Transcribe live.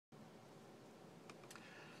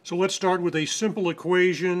So let's start with a simple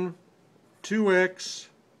equation. 2x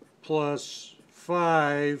plus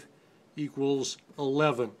 5 equals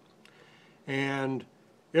 11. And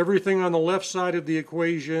everything on the left side of the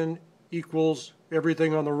equation equals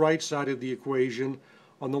everything on the right side of the equation.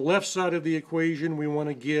 On the left side of the equation, we want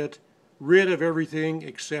to get rid of everything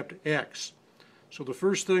except x. So the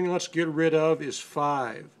first thing let's get rid of is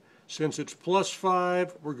 5. Since it's plus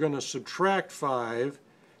 5, we're going to subtract 5,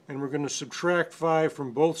 and we're going to subtract 5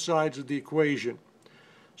 from both sides of the equation.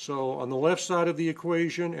 So on the left side of the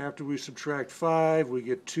equation, after we subtract 5, we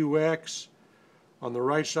get 2x. On the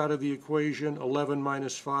right side of the equation, 11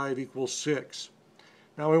 minus 5 equals 6.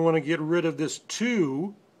 Now we want to get rid of this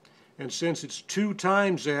 2, and since it's 2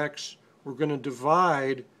 times x, we're going to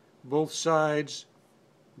divide both sides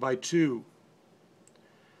by 2.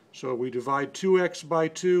 So we divide 2x by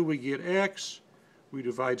 2, we get x. We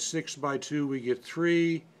divide 6 by 2, we get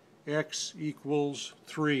 3. X equals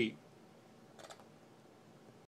 3.